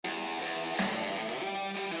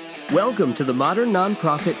Welcome to the Modern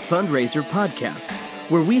Nonprofit Fundraiser Podcast,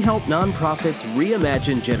 where we help nonprofits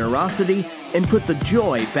reimagine generosity and put the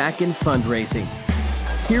joy back in fundraising.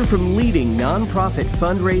 Hear from leading nonprofit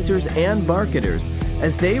fundraisers and marketers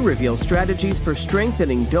as they reveal strategies for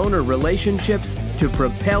strengthening donor relationships to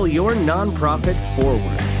propel your nonprofit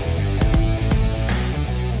forward.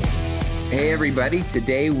 Hey everybody,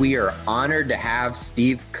 today we are honored to have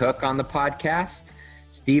Steve Cook on the podcast.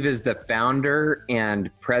 Steve is the founder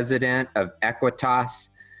and president of Equitas.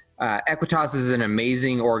 Equitas is an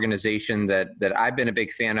amazing organization that I've been a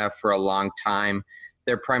big fan of for a long time.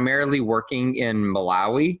 They're primarily working in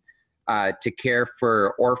Malawi to care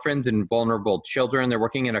for orphans and vulnerable children. They're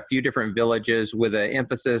working in a few different villages with an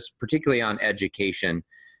emphasis particularly on education.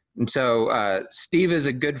 And so Steve is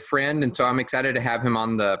a good friend, and so I'm excited to have him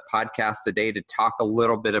on the podcast today to talk a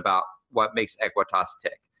little bit about what makes Equitas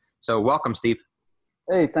tick. So welcome, Steve.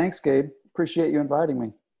 Hey, thanks, Gabe. Appreciate you inviting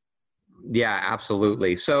me. Yeah,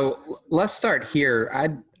 absolutely. So let's start here.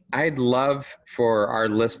 I'd love for our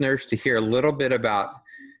listeners to hear a little bit about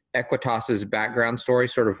Equitas's background story,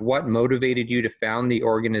 sort of what motivated you to found the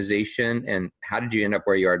organization and how did you end up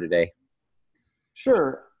where you are today?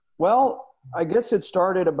 Sure. Well, I guess it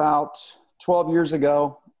started about 12 years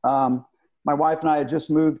ago. My wife and I had just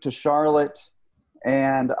moved to Charlotte,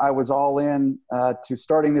 and I was all in to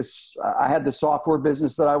starting this. I had the software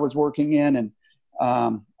business that I was working in, and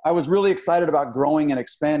I was really excited about growing and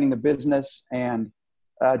expanding the business, and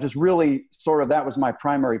just really sort of that was my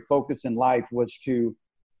primary focus in life, was to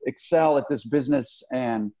excel at this business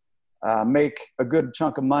and make a good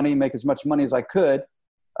chunk of money, make as much money as I could.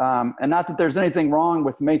 And not that there's anything wrong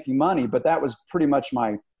with making money, but that was pretty much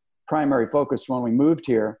my primary focus when we moved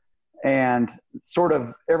here. And sort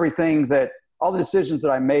of everything that, all the decisions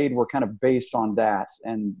that I made were kind of based on that.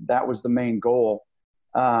 And that was the main goal.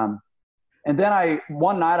 And then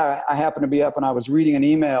one night I happened to be up and I was reading an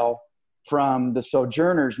email from the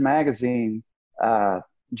Sojourners magazine.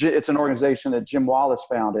 It's an organization that Jim Wallace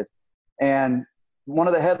founded. And one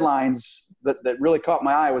of the headlines that really caught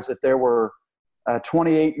my eye was that there were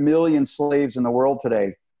 28 million slaves in the world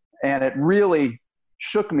today. And it really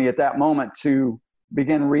shook me at that moment to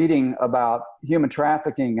begin reading about human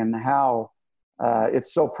trafficking and how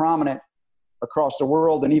it's so prominent across the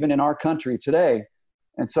world and even in our country today.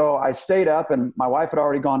 And so I stayed up, and my wife had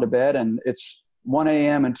already gone to bed, and it's 1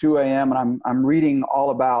 a.m. and 2 a.m. and I'm reading all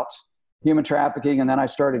about human trafficking. And then I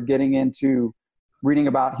started getting into reading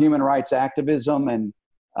about human rights activism and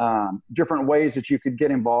different ways that you could get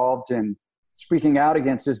involved in speaking out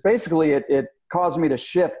against this. Basically, it caused me to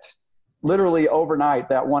shift literally overnight.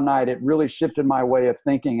 That one night, it really shifted my way of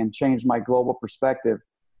thinking and changed my global perspective.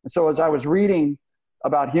 And so as I was reading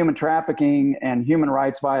about human trafficking and human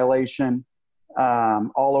rights violation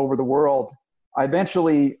all over the world, I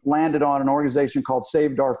eventually landed on an organization called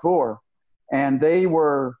Save Darfur. And they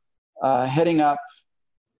were heading up,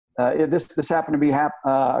 this happened to be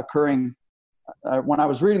occurring, when I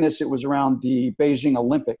was reading this, it was around the Beijing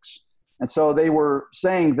Olympics. And so they were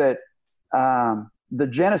saying that the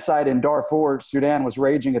genocide in Darfur, Sudan, was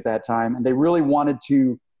raging at that time, and they really wanted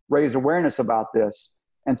to raise awareness about this.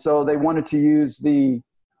 And so they wanted to use the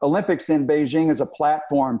Olympics in Beijing as a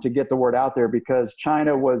platform to get the word out there, because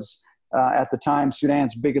China was, at the time,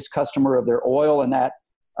 Sudan's biggest customer of their oil, and that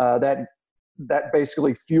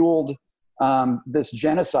basically fueled this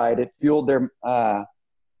genocide. It fueled their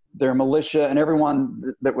militia and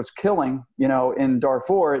everyone that was killing, in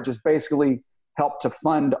Darfur. It just basically helped to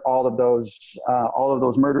fund all of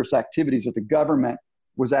those murderous activities that the government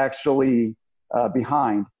was actually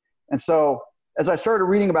behind. And so as I started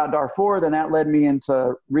reading about Darfur, then that led me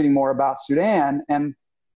into reading more about Sudan. And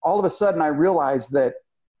all of a sudden I realized that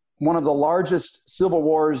one of the largest civil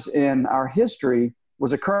wars in our history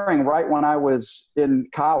was occurring right when I was in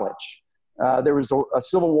college. There was a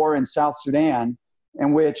civil war in South Sudan,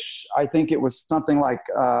 in which I think it was something like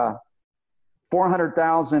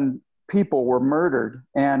 400,000 people were murdered,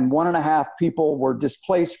 and 1.5 people were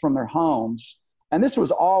displaced from their homes. And this was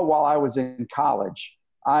all while I was in college.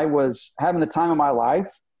 I was having the time of my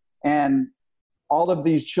life, and all of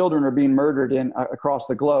these children are being murdered across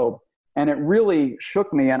the globe. And it really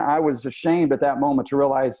shook me, and I was ashamed at that moment to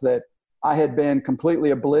realize that I had been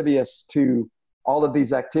completely oblivious to all of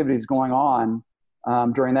these activities going on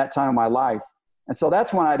during that time of my life. And so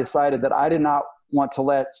that's when I decided that I did not want to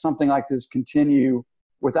let something like this continue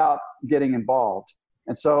without getting involved.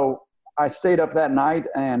 And so I stayed up that night,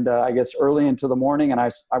 and I guess early into the morning, and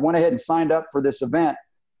I went ahead and signed up for this event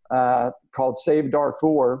called Save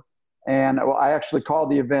Darfur. And I actually called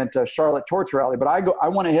the event Charlotte Torch Rally. But I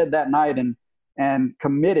went ahead that night and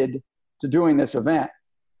committed to doing this event.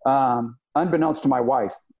 unbeknownst to my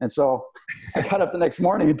wife. And so I got up the next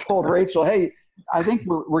morning and told Rachel, hey, I think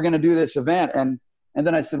we're going to do this event. And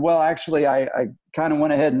then I said, well, actually, I kind of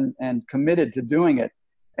went ahead and committed to doing it.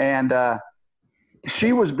 And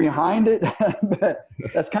she was behind it. But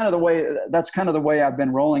that's kind of the way I've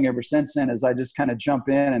been rolling ever since then, is I just kind of jump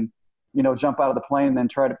in and, jump out of the plane and then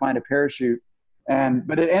try to find a parachute.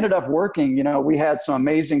 But it ended up working. We had some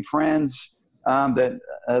amazing friends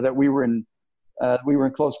that we were in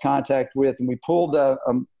close contact with, and we pulled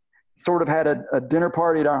sort of had a dinner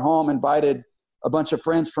party at our home, invited a bunch of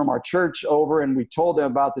friends from our church over, and we told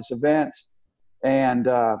them about this event. And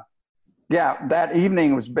that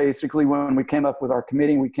evening was basically when we came up with our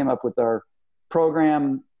committee. We came up with our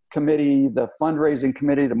program committee, the fundraising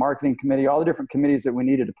committee, the marketing committee, all the different committees that we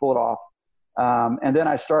needed to pull it off. And then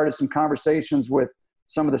I started some conversations with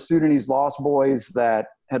some of the Sudanese lost boys that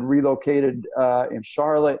had relocated in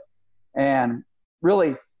Charlotte. And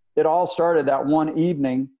really, it all started that one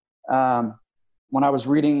evening when I was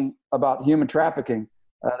reading about human trafficking.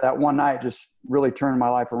 That one night just really turned my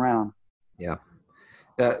life around. Yeah.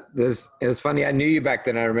 It was funny. I knew you back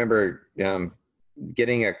then. I remember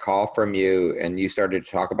getting a call from you, and you started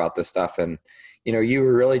to talk about this stuff. And, you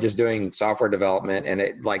were really just doing software development, and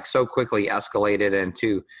it so quickly escalated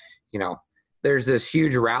into, there's this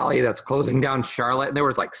huge rally that's closing down Charlotte, and there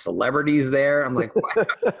was celebrities there. I'm like,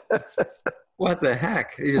 what the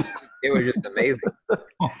heck? It was just amazing.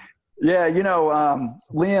 Yeah.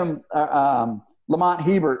 Liam, Lamont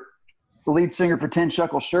Hebert, the lead singer for 10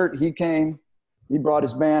 Shekel Shirt, he came, he brought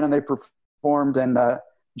his band and they performed. And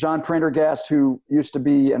John Prendergast, who used to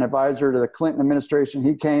be an advisor to the Clinton administration,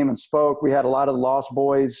 he came and spoke. We had a lot of the Lost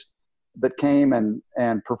Boys that came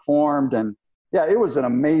and performed. And yeah, it was an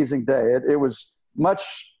amazing day. It was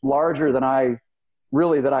much larger than I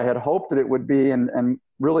had hoped that it would be, and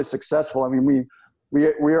really successful. I mean, we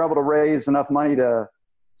were able to raise enough money to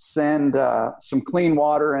send some clean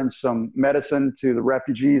water and some medicine to the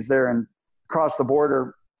refugees there and across the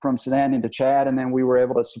border from Sudan into Chad. And then we were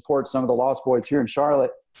able to support some of the Lost Boys here in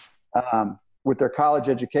Charlotte with their college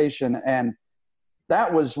education. And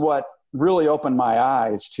that was what really opened my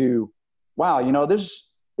eyes to, wow,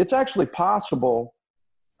 it's actually possible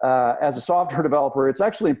as a software developer. It's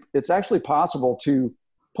actually possible to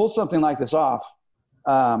pull something like this off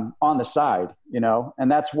on the side,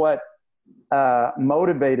 and that's what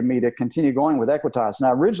motivated me to continue going with Equitas.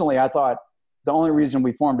 Now, originally I thought the only reason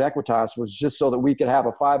we formed Equitas was just so that we could have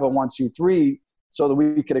a 501c3 so that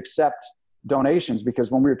we could accept donations,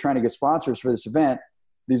 because when we were trying to get sponsors for this event,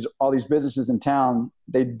 all these businesses in town,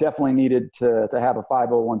 they definitely needed to have a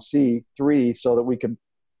 501c3 so that we could,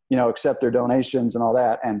 accept their donations and all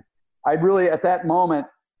that. And I really, at that moment,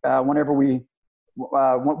 whenever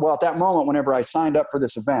I signed up for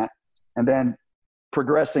this event, and then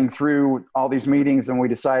progressing through all these meetings, and we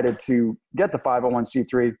decided to get the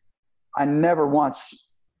 501c3, I never once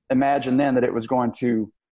imagined then that it was going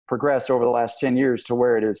to progress over the last 10 years to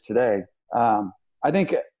where it is today. I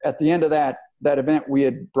think at the end of that event, we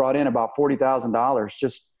had brought in about $40,000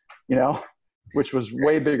 just, which was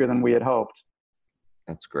way bigger than we had hoped.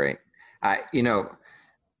 That's great. A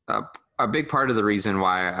big part of the reason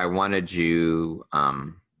why I wanted you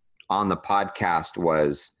on the podcast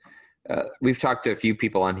was we've talked to a few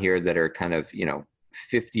people on here that are kind of,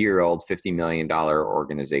 50-year-old, $50 million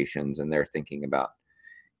organizations, and they're thinking about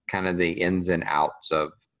kind of the ins and outs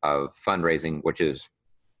of fundraising, which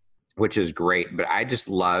is great. But I just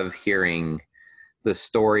love hearing the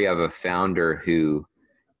story of a founder who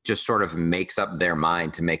just sort of makes up their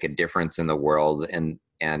mind to make a difference in the world and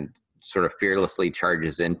sort of fearlessly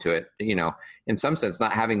charges into it, in some sense,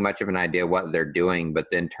 not having much of an idea what they're doing, but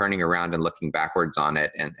then turning around and looking backwards on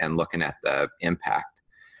it and looking at the impact.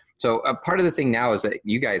 So a part of the thing now is that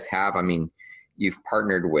you guys have, you've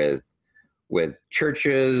partnered with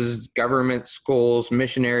churches, government, schools,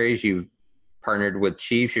 missionaries, you've partnered with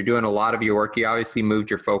chiefs, you're doing a lot of your work. You obviously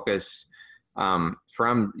moved your focus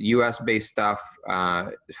from US-based stuff,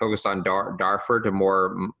 focused on Darfur to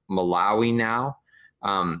more Malawi now.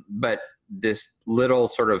 But this little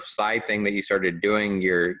sort of side thing that you started doing,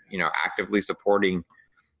 you're, actively supporting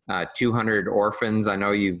 200 orphans. I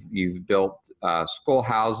know you've built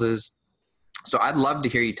schoolhouses. So I'd love to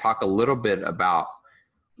hear you talk a little bit about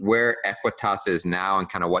where Equitas is now and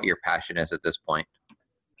kind of what your passion is at this point.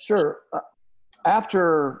 Sure.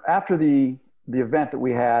 After the event that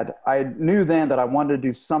we had, I knew then that I wanted to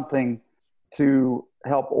do something to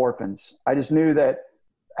help orphans. I just knew that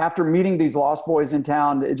after meeting these lost boys in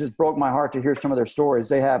town, it just broke my heart to hear some of their stories.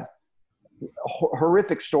 They have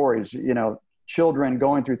horrific stories, children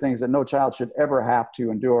going through things that no child should ever have to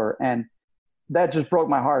endure. And that just broke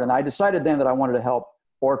my heart. And I decided then that I wanted to help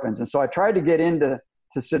orphans. And so I tried to get into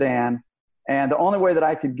Sudan. And the only way that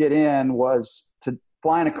I could get in was to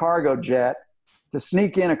fly in a cargo jet, to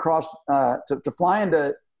sneak in across, to fly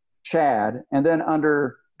into Chad, and then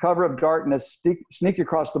under cover of darkness, sneak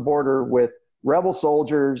across the border with rebel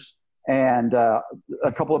soldiers and a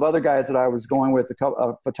couple of other guys that I was going with,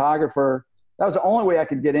 a photographer. That was the only way I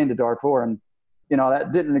could get into Darfur. And, you know,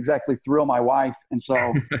 that didn't exactly thrill my wife. And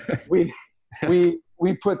so we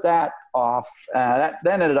put that off. That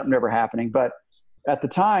ended up never happening. But at the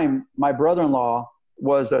time, my brother-in-law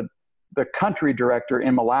was the country director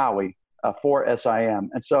in Malawi for SIM.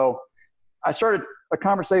 And so I started a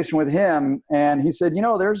conversation with him, and he said, you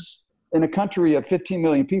know, there's, in a country of 15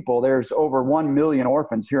 million people, there's over 1 million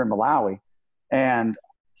orphans here in Malawi. And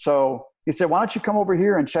so he said, why don't you come over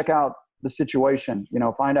here and check out the situation, you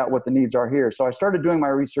know, find out what the needs are here. So I started doing my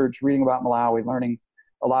research, reading about Malawi, learning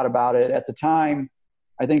a lot about it. At the time,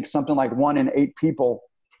 I think something like 1 in 8 people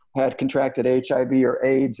had contracted HIV or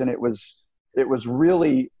AIDS, and it was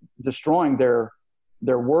really destroying their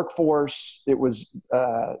workforce. It was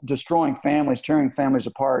destroying families, tearing families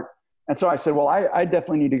apart. And so I said, well, I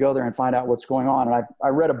definitely need to go there and find out what's going on. And I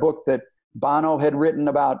read a book that Bono had written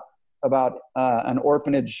about an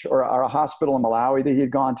orphanage or a hospital in Malawi that he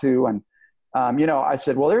had gone to. And, you know, I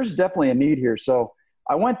said, well, there's definitely a need here. So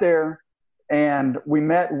I went there, and we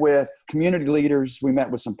met with community leaders. We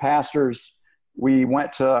met with some pastors. We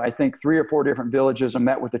went to, I think, 3 or 4 different villages and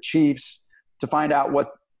met with the chiefs to find out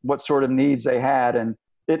what sort of needs they had. And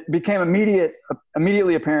it became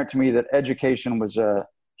immediately apparent to me that education was a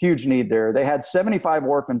huge need there. They had 75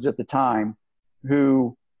 orphans at the time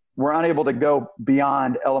who were unable to go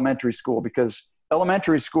beyond elementary school, because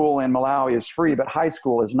elementary school in Malawi is free, but high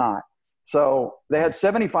school is not. So they had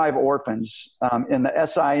 75 orphans in the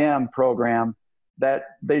SIM program that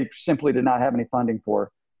they simply did not have any funding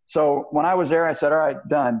for. So when I was there, I said, all right,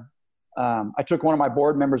 done. I took one of my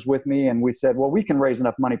board members with me, and we said, well, we can raise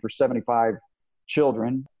enough money for 75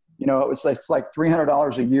 children. You know, it's like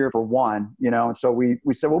 $300 a year for one, you know. And so we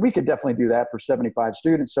said, well, we could definitely do that for 75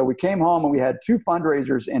 students. So we came home, and we had 2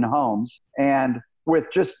 fundraisers in homes. And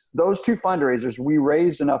with just those 2 fundraisers, we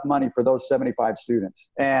raised enough money for those 75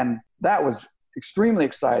 students. And that was extremely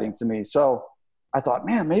exciting to me. So I thought,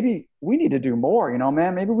 man, maybe we need to do more, you know,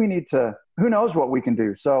 man, maybe we need to, who knows what we can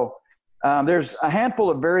do. So there's a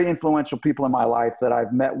handful of very influential people in my life that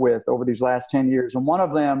I've met with over these last 10 years. And one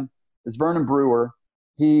of them is Vernon Brewer.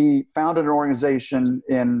 He founded an organization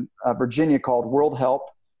in Virginia called World Help.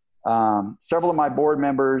 Several of my board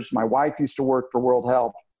members, my wife used to work for World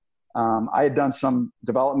Help. I had done some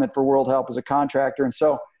development for World Help as a contractor. And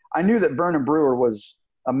so I knew that Vernon Brewer was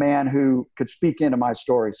a man who could speak into my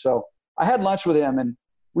story. So I had lunch with him, and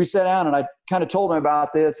we sat down, and I kind of told him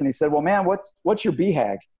about this. And he said, well, man, what's your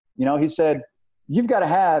BHAG? You know, he said, you've got to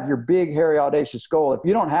have your big, hairy, audacious goal. If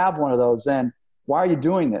you don't have one of those, then why are you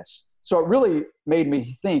doing this? So it really made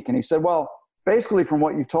me think. And he said, well, basically from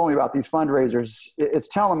what you've told me about these fundraisers, it's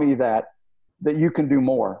telling me that you can do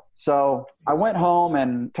more. So I went home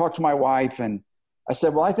and talked to my wife, and I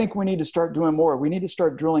said, well, I think we need to start doing more. We need to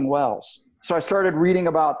start drilling wells. So I started reading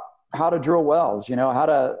about how to drill wells, you know,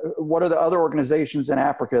 what are the other organizations in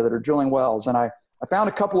Africa that are drilling wells? And I found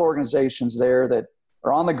a couple organizations there that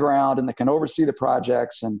are on the ground and that can oversee the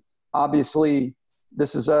projects. And obviously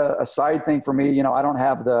this is a side thing for me. You know, I don't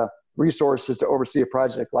have the resources to oversee a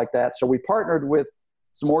project like that. So we partnered with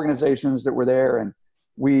some organizations that were there, and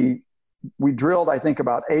we drilled, I think,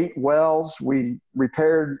 about 8 wells. We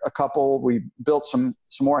repaired a couple. We built some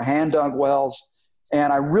more hand dug wells.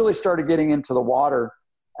 And I really started getting into the water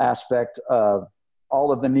aspect of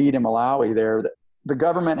all of the need in Malawi there. The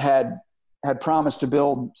government had promised to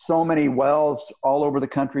build so many wells all over the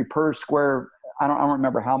country per square. I don't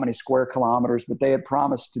remember how many square kilometers, but they had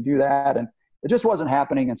promised to do that. And it just wasn't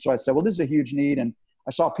happening. And so I said, well, this is a huge need. And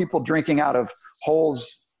I saw people drinking out of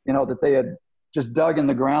holes, you know, that they had just dug in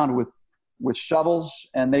the ground with shovels.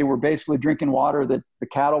 And they were basically drinking water that the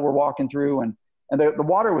cattle were walking through. And the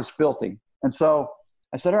water was filthy. And so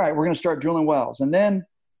I said, all right, we're going to start drilling wells. And then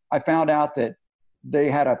I found out that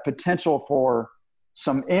they had a potential for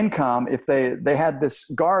some income if they had this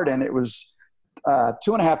garden. It was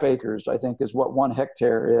 2.5 acres, I think, is what 1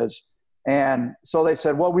 hectare is. And so they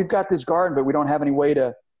said, well, we've got this garden, but we don't have any way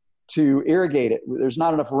to irrigate it. There's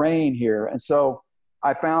not enough rain here. And so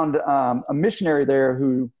I found a missionary there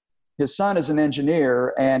who, his son is an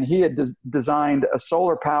engineer, and he had designed a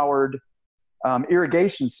solar-powered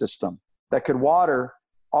irrigation system that could water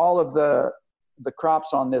all of the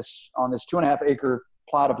crops on this 2.5 acre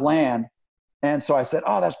plot of land. And so I said,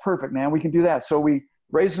 oh, that's perfect, man. We can do that. So we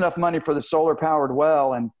raised enough money for the solar powered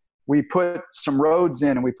well, and we put some roads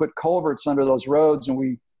in, and we put culverts under those roads, and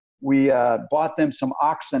we bought them some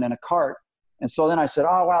oxen and a cart. And so then I said,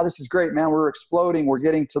 oh, wow, this is great, man. We're exploding. We're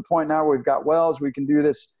getting to the point now where we've got wells. We can do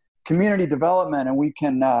this community development, and we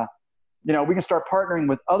can start partnering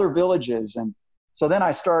with other villages. And so then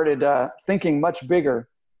I started thinking much bigger.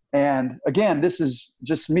 And again, this is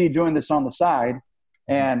just me doing this on the side.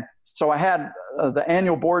 And so I had the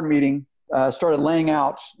annual board meeting, started laying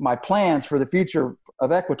out my plans for the future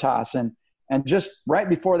of Equitas. And just right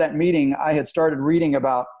before that meeting, I had started reading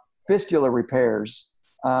about fistula repairs.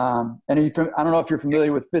 And I don't know if you're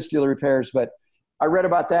familiar with fistula repairs, but I read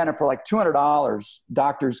about that. And for like $200,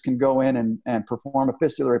 doctors can go in and perform a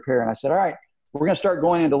fistula repair. And I said, all right, we're going to start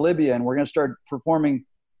going into Libya, and we're going to start performing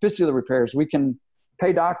fistula repairs. We can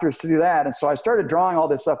pay doctors to do that. And so I started drawing all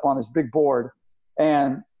this up on this big board,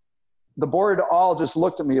 and the board all just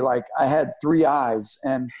looked at me like I had three eyes.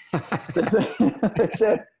 And they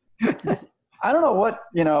said, I don't know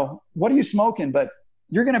what are you smoking, but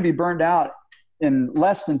you're going to be burned out in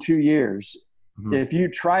less than 2 years. Mm-hmm. If you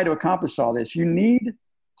try to accomplish all this. You need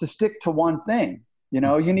to stick to one thing.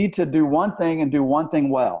 You need to do one thing and do one thing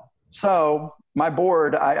well. So my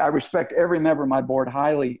board, I respect every member of my board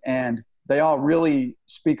highly, and they all really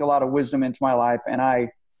speak a lot of wisdom into my life, and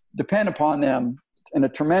I depend upon them in a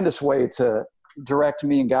tremendous way to direct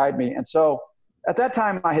me and guide me. And so at that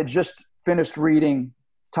time, I had just finished reading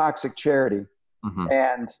Toxic Charity. Mm-hmm.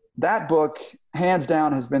 And that book, hands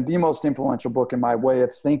down, has been the most influential book in my way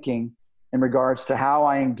of thinking in regards to how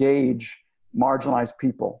I engage marginalized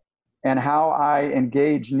people and how I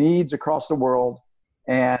engage needs across the world,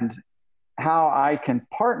 and how I can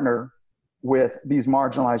partner with these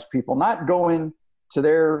marginalized people, not go into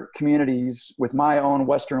their communities with my own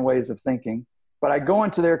Western ways of thinking, but I go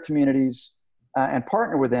into their communities and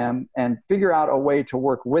partner with them and figure out a way to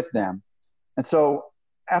work with them. And so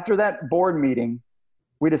after that board meeting,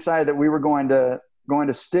 we decided that we were going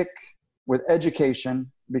to stick with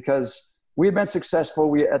education, because we had been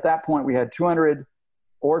successful. At that point, we had 200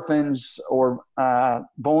 orphans or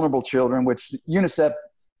vulnerable children, which UNICEF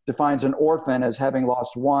defines an orphan as having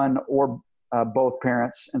lost one or both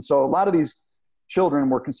parents. And so a lot of these children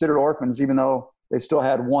were considered orphans, even though they still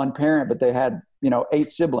had one parent, but they had 8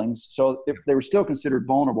 siblings. So they were still considered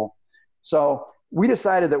vulnerable. So we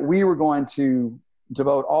decided that we were going to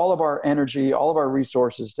devote all of our energy, all of our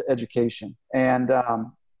resources to education. And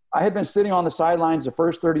I had been sitting on the sidelines the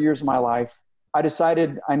first 30 years of my life. I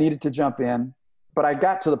decided I needed to jump in, but I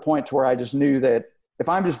got to the point to where I just knew that if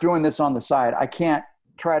I'm just doing this on the side, I can't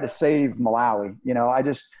try to save Malawi.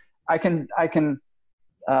 I can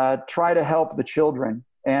try to help the children.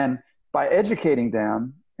 And by educating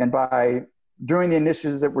them and by doing the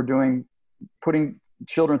initiatives that we're doing, putting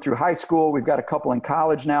children through high school, we've got a couple in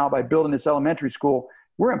college now, by building this elementary school,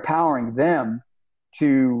 we're empowering them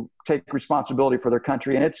to take responsibility for their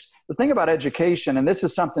country. And it's the thing about education, and this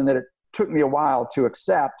is something that it took me a while to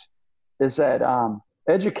accept, is that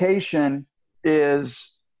education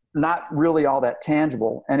is not really all that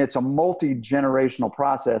tangible, and it's a multi-generational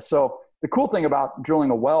process. So the cool thing about drilling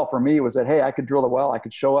a well for me was that, hey, I could drill a well, I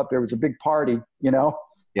could show up, there was a big party,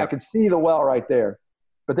 Yep. I could see the well right there.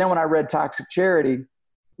 But then when I read Toxic Charity,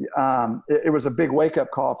 it was a big wake-up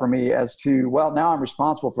call for me as to, well, now I'm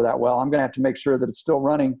responsible for that well. I'm going to have to make sure that it's still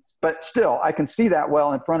running. But still, I can see that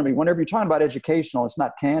well in front of me. Whenever you're talking about educational, it's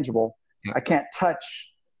not tangible. Yeah. I can't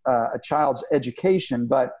touch a child's education,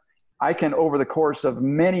 but I can, over the course of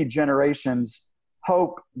many generations,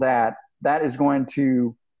 hope that that is going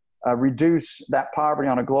to reduce that poverty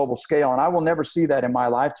on a global scale. And I will never see that in my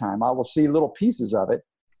lifetime. I will see little pieces of it.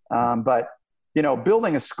 But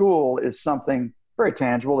building a school is something very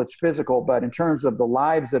tangible. It's physical, but in terms of the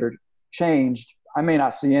lives that are changed, I may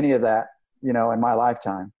not see any of that, in my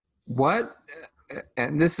lifetime.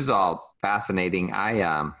 And this is all fascinating.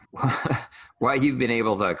 What you've been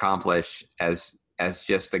able to accomplish as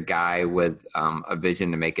just a guy with a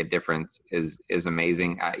vision to make a difference is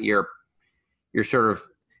amazing. Your sort of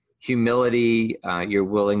humility, your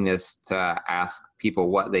willingness to ask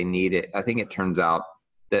people what they need. I think it turns out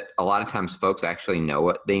that a lot of times folks actually know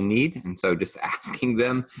what they need. And so just asking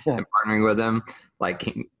them and partnering with them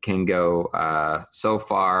can go so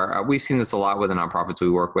far. We've seen this a lot with the nonprofits we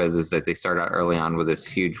work with, is that they start out early on with this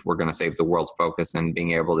huge, we're going to save the world's focus, and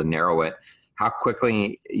being able to narrow it. How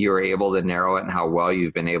quickly you're able to narrow it and how well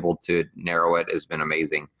you've been able to narrow it has been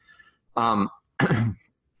amazing. On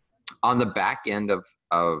the back end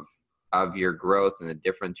of your growth and the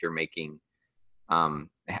difference you're making,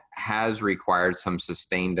 has required some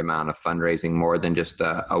sustained amount of fundraising, more than just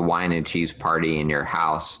a wine and cheese party in your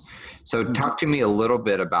house. So talk to me a little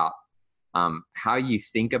bit about how you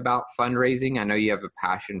think about fundraising. I know you have a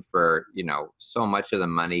passion for, so much of the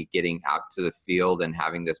money getting out to the field and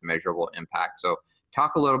having this measurable impact. So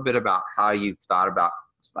talk a little bit about how you've thought about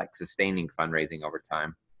like sustaining fundraising over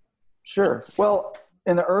time. Sure. Well,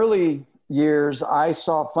 in the early years, I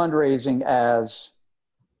saw fundraising as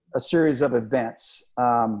a series of events.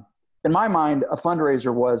 In my mind, a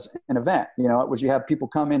fundraiser was an event. It was, you have people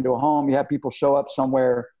come into a home, you have people show up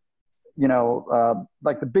somewhere,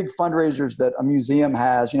 like the big fundraisers that a museum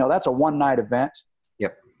has, that's a one-night event.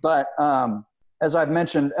 Yep. But as I've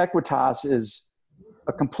mentioned, Equitas is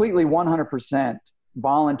a completely 100%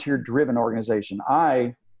 volunteer-driven organization.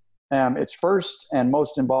 I am its first and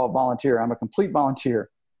most involved volunteer. I'm a complete volunteer.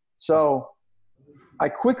 So I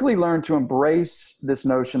quickly learned to embrace this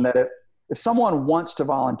notion that if someone wants to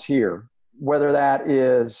volunteer, whether that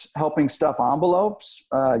is helping stuff envelopes,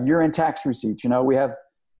 year-end tax receipts, we have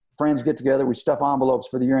friends get together, we stuff envelopes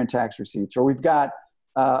for the year-end tax receipts, or we've got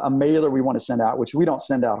a mailer we want to send out, which we don't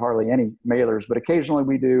send out hardly any mailers, but occasionally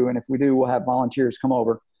we do. And if we do, we'll have volunteers come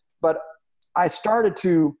over. But I started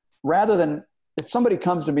to, rather than, if somebody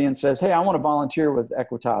comes to me and says, hey, I want to volunteer with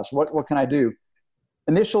Equitas, what can I do?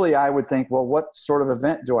 Initially, I would think, well, what sort of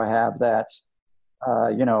event do I have that,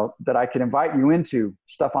 that I could invite you into,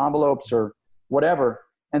 stuff envelopes or whatever.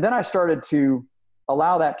 And then I started to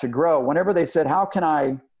allow that to grow. Whenever they said, how can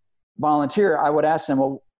I volunteer? I would ask them,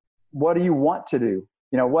 well, what do you want to do?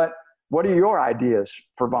 What are your ideas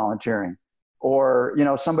for volunteering? Or,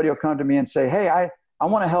 somebody will come to me and say, hey, I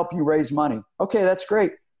want to help you raise money. Okay, that's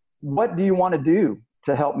great. What do you want to do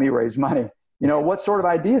to help me raise money? What sort of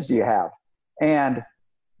ideas do you have? And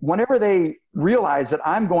whenever they realize that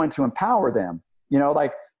I'm going to empower them,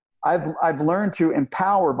 like I've learned to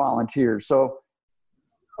empower volunteers. So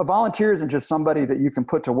a volunteer isn't just somebody that you can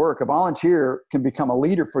put to work. A volunteer can become a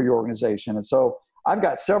leader for your organization. And so I've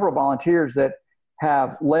got several volunteers that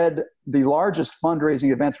have led the largest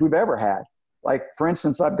fundraising events we've ever had. Like, for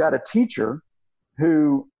instance, I've got a teacher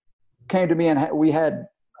who came to me and we had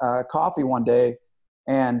coffee one day,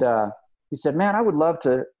 and he said, man, I would love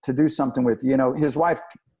to do something with you. His wife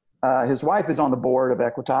is on the board of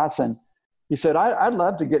Equitas, and he said, I'd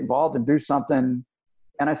love to get involved and do something.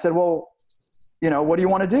 And I said, well, what do you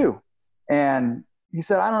want to do? And he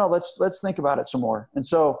said, I don't know, let's think about it some more. And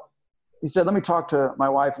so he said, let me talk to my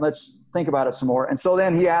wife and let's think about it some more. And so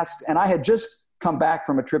then he asked, and I had just come back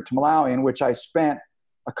from a trip to Malawi in which I spent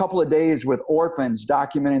a couple of days with orphans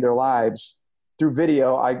documenting their lives through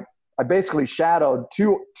video. I basically shadowed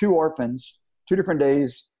two orphans, 2 different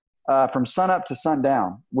days, from sunup to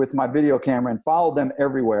sundown with my video camera, and followed them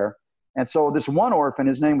everywhere. And so this one orphan,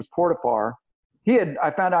 his name was Portafar.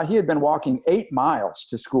 I found out he had been walking 8 miles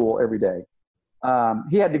to school every day.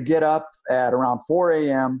 He had to get up at around 4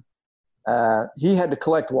 a.m. He had to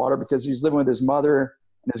collect water because he's living with his mother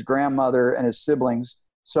and his grandmother and his siblings.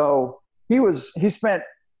 So he spent,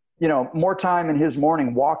 more time in his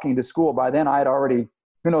morning walking to school. By then I had already,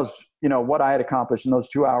 who knows, what I had accomplished in those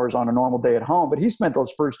 2 hours on a normal day at home, but he spent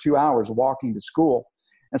those first 2 hours walking to school.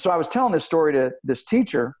 And so I was telling this story to this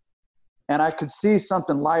teacher, and I could see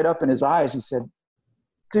something light up in his eyes. He said,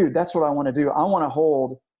 dude, that's what I want to do. I want to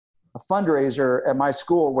hold a fundraiser at my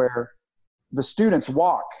school where the students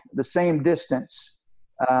walk the same distance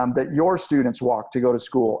that your students walk to go to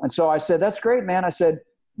school. And so I said, that's great, man. I said,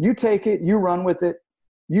 you take it, you run with it,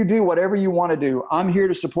 you do whatever you want to do. I'm here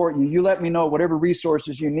to support you. You let me know whatever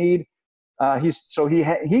resources you need.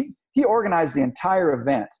 He organized the entire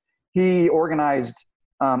event. He organized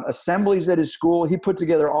assemblies at his school. He put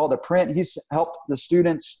together all the print. He's helped the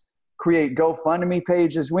students create GoFundMe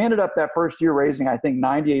pages. We ended up that first year raising, I think,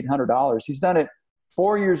 $9,800. He's done it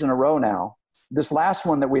 4 years in a row now. This last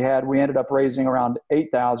one that we had, we ended up raising around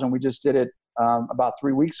 $8,000. We just did it about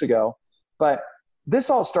 3 weeks ago. But this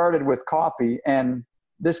all started with coffee and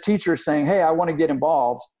this teacher saying, hey, I want to get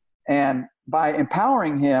involved. And by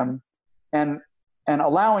empowering him and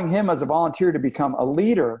allowing him as a volunteer to become a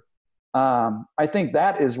leader, I think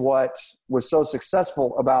that is what was so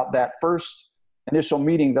successful about that first initial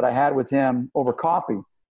meeting that I had with him over coffee.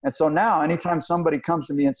 And so now anytime somebody comes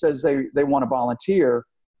to me and says they want to volunteer,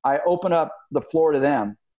 I open up the floor to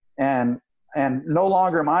them. And no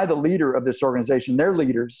longer am I the leader of this organization, they're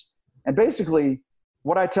leaders. And basically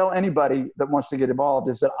what I tell anybody that wants to get involved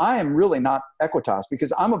is that I am really not Equitas,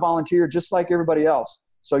 because I'm a volunteer just like everybody else.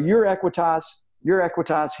 So you're Equitas,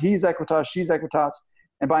 he's Equitas, she's Equitas.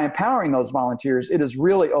 And by empowering those volunteers, it has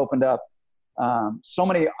really opened up so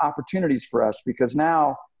many opportunities for us, because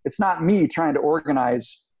now it's not me trying to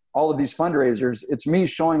organize all of these fundraisers. It's me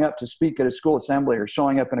showing up to speak at a school assembly or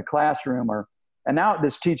showing up in a classroom. And now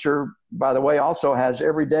this teacher, by the way, also has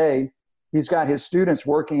every day, he's got his students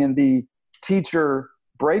working in the teacher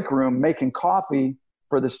break room, making coffee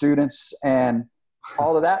for the students. And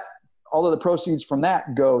all of the proceeds from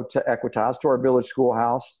that go to Equitas, to our village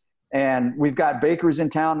schoolhouse. And we've got bakers in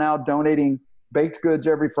town now donating baked goods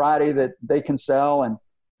every Friday that they can sell. And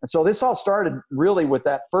so this all started really with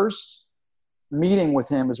that first meeting with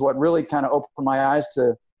him, is what really kind of opened my eyes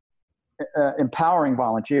to empowering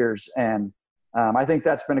volunteers. And I think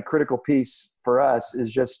that's been a critical piece for us,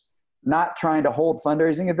 is just not trying to hold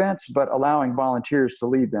fundraising events, but allowing volunteers to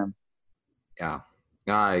lead them. Yeah,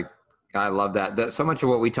 I love that. So much of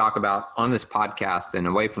what we talk about on this podcast and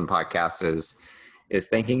away from podcasts is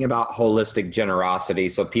thinking about holistic generosity.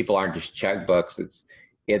 So people aren't just checkbooks.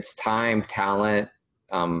 It's time, talent,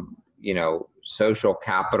 social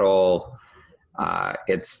capital.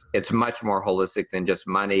 It's much more holistic than just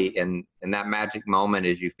money. And that magic moment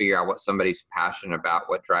is you figure out what somebody's passionate about,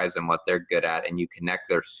 what drives them, what they're good at, and you connect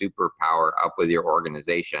their superpower up with your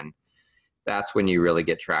organization. That's when you really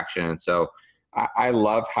get traction. And so I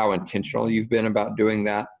love how intentional you've been about doing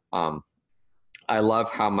that. I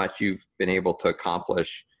love how much you've been able to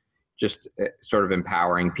accomplish, just sort of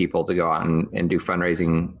empowering people to go out and do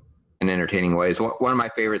fundraising in entertaining ways. One of my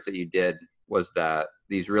favorites that you did was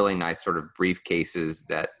these really nice sort of briefcases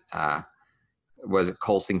that was it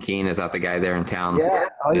Colson Keene? Is that the guy there in town? Yeah.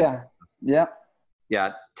 Oh yeah. Yeah.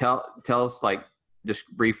 Yeah. Tell us just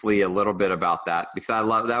briefly a little bit about that, because I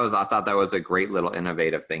thought that was a great little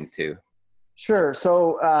innovative thing too. Sure.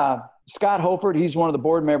 So Scott Holford, he's one of the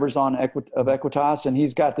board members of Equitas, and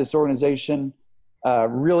he's got this organization,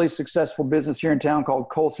 really successful business here in town called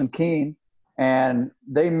Colson Keene. And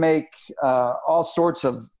they make all sorts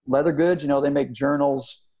of leather goods. They make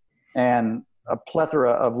journals and a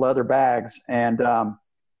plethora of leather bags. And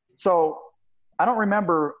so I don't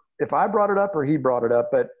remember if I brought it up or he brought it up,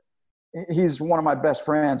 but he's one of my best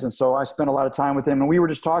friends. And so I spent a lot of time with him. And we were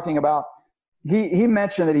just talking about, he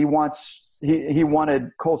mentioned that he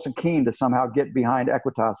wanted Colson Keene to somehow get behind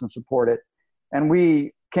Equitas and support it. And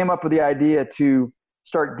we came up with the idea to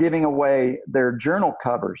start giving away their journal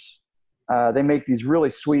covers. They make these really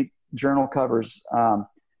sweet journal covers.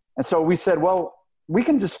 And so we said, well, we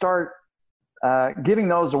can just start giving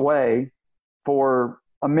those away for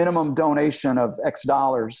a minimum donation of X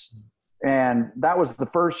dollars. And that was the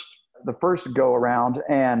first go around.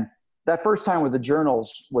 And that first time with the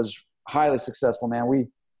journals was highly successful, man.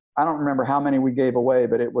 I don't remember how many we gave away,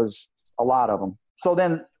 but it was a lot of them. So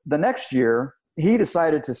then the next year he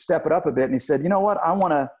decided to step it up a bit, and he said, you know what? I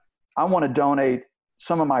want to donate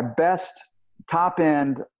some of my best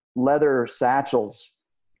top-end leather satchels.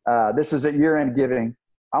 This is at year-end giving.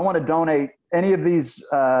 I want to donate any of these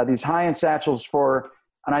high-end satchels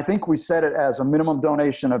and I think we set it as a minimum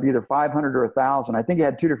donation of either 500 or 1,000. I think it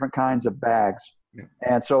had two different kinds of bags. Yeah.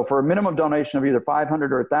 And so for a minimum donation of either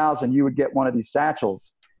 500 or 1,000, you would get one of these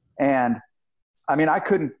satchels. And I mean, I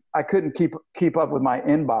couldn't keep up with my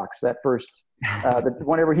inbox that first,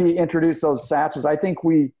 whenever he introduced those satchels. I think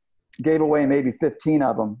we gave away maybe 15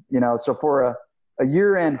 of them, so for a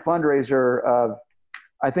year-end fundraiser of,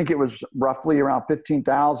 I think it was roughly around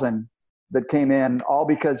 15,000 that came in, all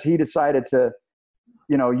because he decided to,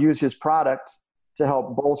 use his product to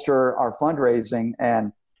help bolster our fundraising.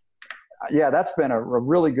 And yeah, that's been a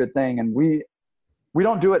really good thing. And we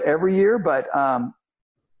don't do it every year, but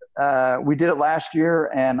we did it last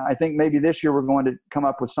year. And I think maybe this year we're going to come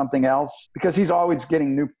up with something else, because he's always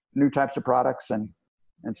getting new types of products. And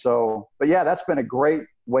so, but yeah, that's been a great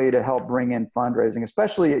way to help bring in fundraising,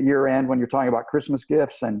 especially at year end when you're talking about Christmas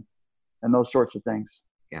gifts and those sorts of things.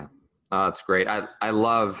 Yeah. That's great. I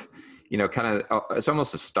love, kind of, it's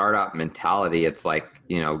almost a startup mentality. It's like,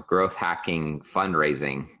 growth hacking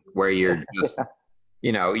fundraising, where you're just,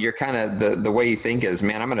 you're kind of the way you think is,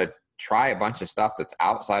 man, I'm going to try a bunch of stuff that's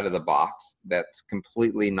outside of the box, that's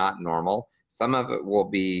completely not normal. Some of it will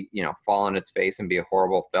be, fall on its face and be a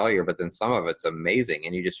horrible failure, but then some of it's amazing.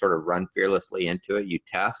 And you just sort of run fearlessly into it. You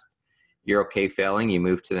test, you're okay failing, you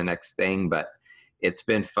move to the next thing. But it's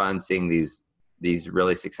been fun seeing these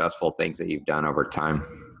really successful things that you've done over time.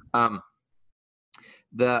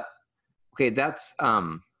 That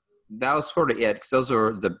was sort of it, because those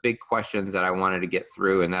are the big questions that I wanted to get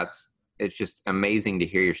through. And it's just amazing to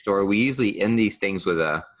hear your story. We usually end these things with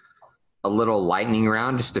a little lightning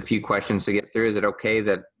round, just a few questions to get through. Is it okay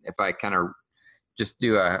that if I kind of just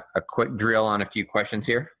do a quick drill on a few questions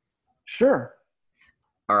here? Sure.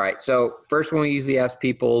 All right. So first one we usually ask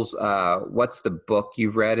people's, what's the book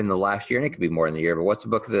you've read in the last year? And it could be more than a year, but what's the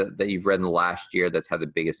book that you've read in the last year that's had the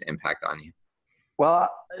biggest impact on you? Well,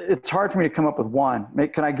 it's hard for me to come up with one.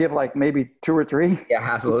 Can I give like maybe two or three? Yeah,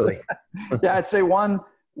 absolutely. Yeah, I'd say one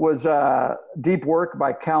was Deep Work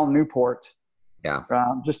by Cal Newport. Yeah.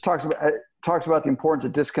 Just talks about the importance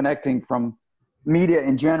of disconnecting from media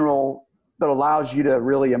in general that allows you to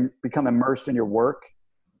really become immersed in your work,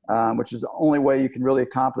 which is the only way you can really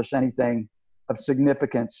accomplish anything of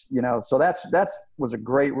significance. So that was a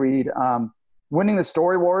great read. Winning the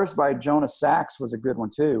Story Wars by Jonah Sachs was a good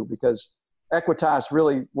one too, because Equitas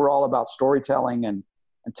really, we're all about storytelling and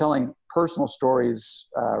telling personal stories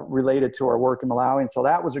related to our work in Malawi. And so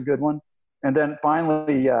that was a good one. And then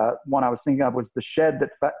finally, one I was thinking of was The Shed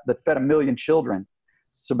that Fed a Million Children.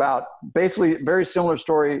 It's about basically a very similar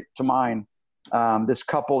story to mine. This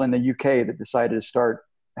couple in the UK that decided to start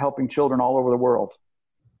helping children all over the world.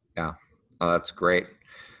 Yeah. Oh, that's great.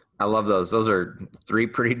 I love those. Those are three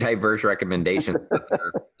pretty diverse recommendations.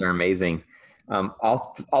 They're amazing.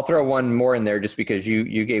 I'll throw one more in there just because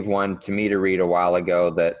you gave one to me to read a while ago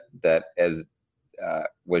that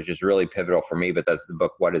was just really pivotal for me, but that's the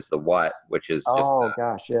book, What is the What, which is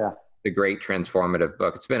just the great transformative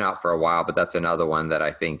book. It's been out for a while, but that's another one that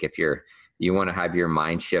I think if you want to have your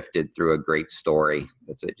mind shifted through a great story,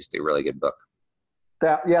 that's just a really good book.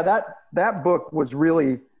 That book was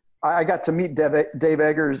really, I got to meet Dave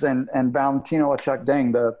Eggers and Valentino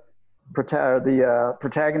Achuk-Deng, the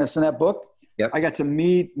protagonist in that book. Yep. I got to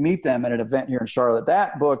meet them at an event here in Charlotte.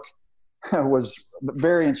 That book was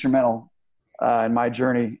very instrumental in my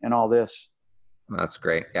journey and all this. That's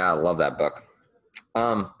great. Yeah, I love that book.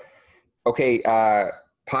 Okay,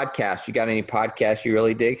 podcasts. You got any podcasts you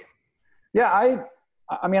really dig? Yeah,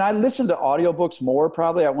 I mean, I listen to audiobooks more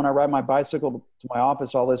probably. When I ride my bicycle to my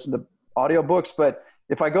office, I'll listen to audiobooks. But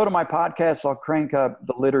if I go to my podcast, I'll crank up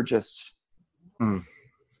The Liturgists.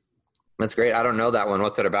 That's great. I don't know that one.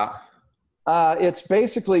 What's it about? It's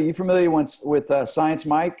basically, you familiar with Science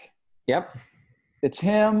Mike? Yep. It's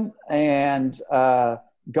him and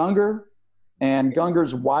Gungor and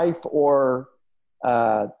Gungor's wife or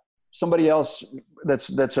somebody else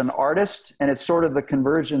that's an artist. And it's sort of the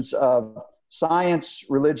convergence of science,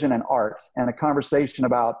 religion, and art, and a conversation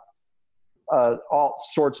about all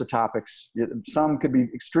sorts of topics. Some could be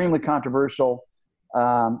extremely controversial.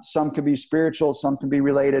 Some could be spiritual. Some can be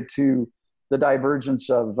related to the divergence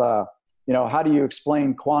of, how do you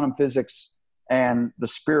explain quantum physics and the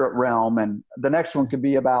spirit realm? And the next one could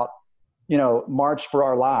be about, March for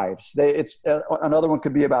Our Lives. Another one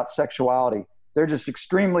could be about sexuality. They're just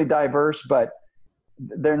extremely diverse, but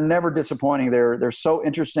they're never disappointing. They're so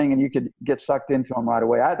interesting, and you could get sucked into them right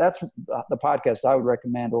away. That's the podcast I would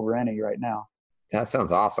recommend over any right now. That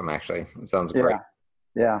sounds awesome, actually. It sounds great.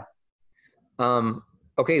 Yeah.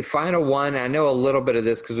 Okay, final one. I know a little bit of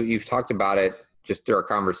this because you've talked about it just through our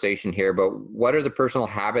conversation here, but what are the personal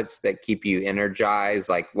habits that keep you energized?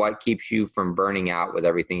 Like what keeps you from burning out with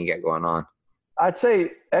everything you got going on? I'd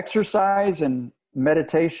say exercise and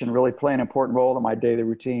meditation really play an important role in my daily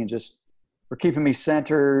routine, just for keeping me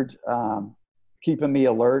centered, keeping me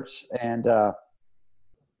alert. And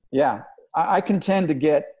I can tend to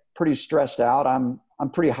get pretty stressed out. I'm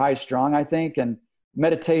pretty high strung, I think, and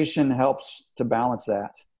meditation helps to balance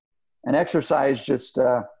that. And exercise just,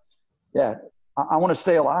 I want to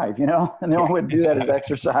stay alive, and the only way to do that is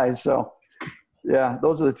exercise. So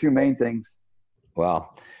those are the two main things.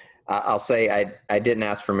 Well, I'll say I didn't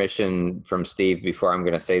ask permission from Steve before I'm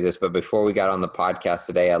going to say this, but before we got on the podcast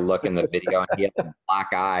today, I look in the video and he had the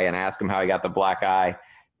black eye, and I asked him how he got the black eye.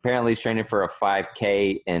 Apparently he's training for a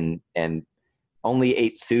 5K and only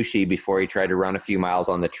ate sushi before he tried to run a few miles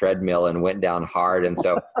on the treadmill and went down hard. And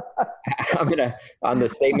so on the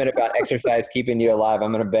statement about exercise keeping you alive,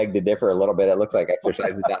 I'm going to beg to differ a little bit. It looks like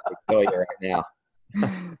exercise is not to kill you right now.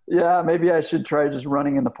 Yeah, maybe I should try just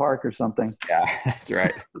running in the park or something. Yeah, that's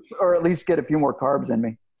right. Or at least get a few more carbs in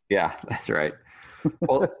me. Yeah, that's right.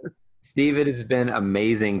 Well, Steve, it has been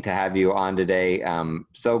amazing to have you on today.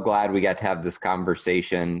 So glad we got to have this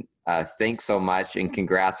conversation. Thanks so much, and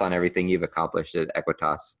congrats on everything you've accomplished at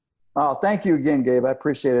Equitas. Oh, thank you again, Gabe. I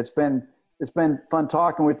appreciate it. It's been fun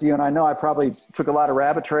talking with you, and I know I probably took a lot of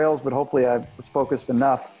rabbit trails, but hopefully I was focused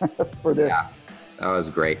enough for this. Yeah, that was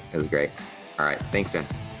great. It was great. All right. Thanks, man.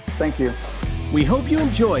 Thank you. We hope you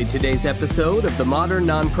enjoyed today's episode of the Modern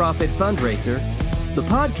Nonprofit Fundraiser. The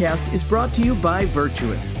podcast is brought to you by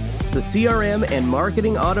Virtuous, the CRM and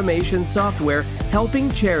marketing automation software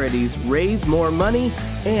helping charities raise more money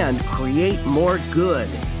and create more good.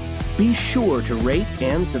 Be sure to rate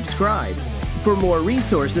and subscribe. For more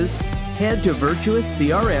resources, head to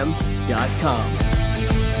virtuouscrm.com.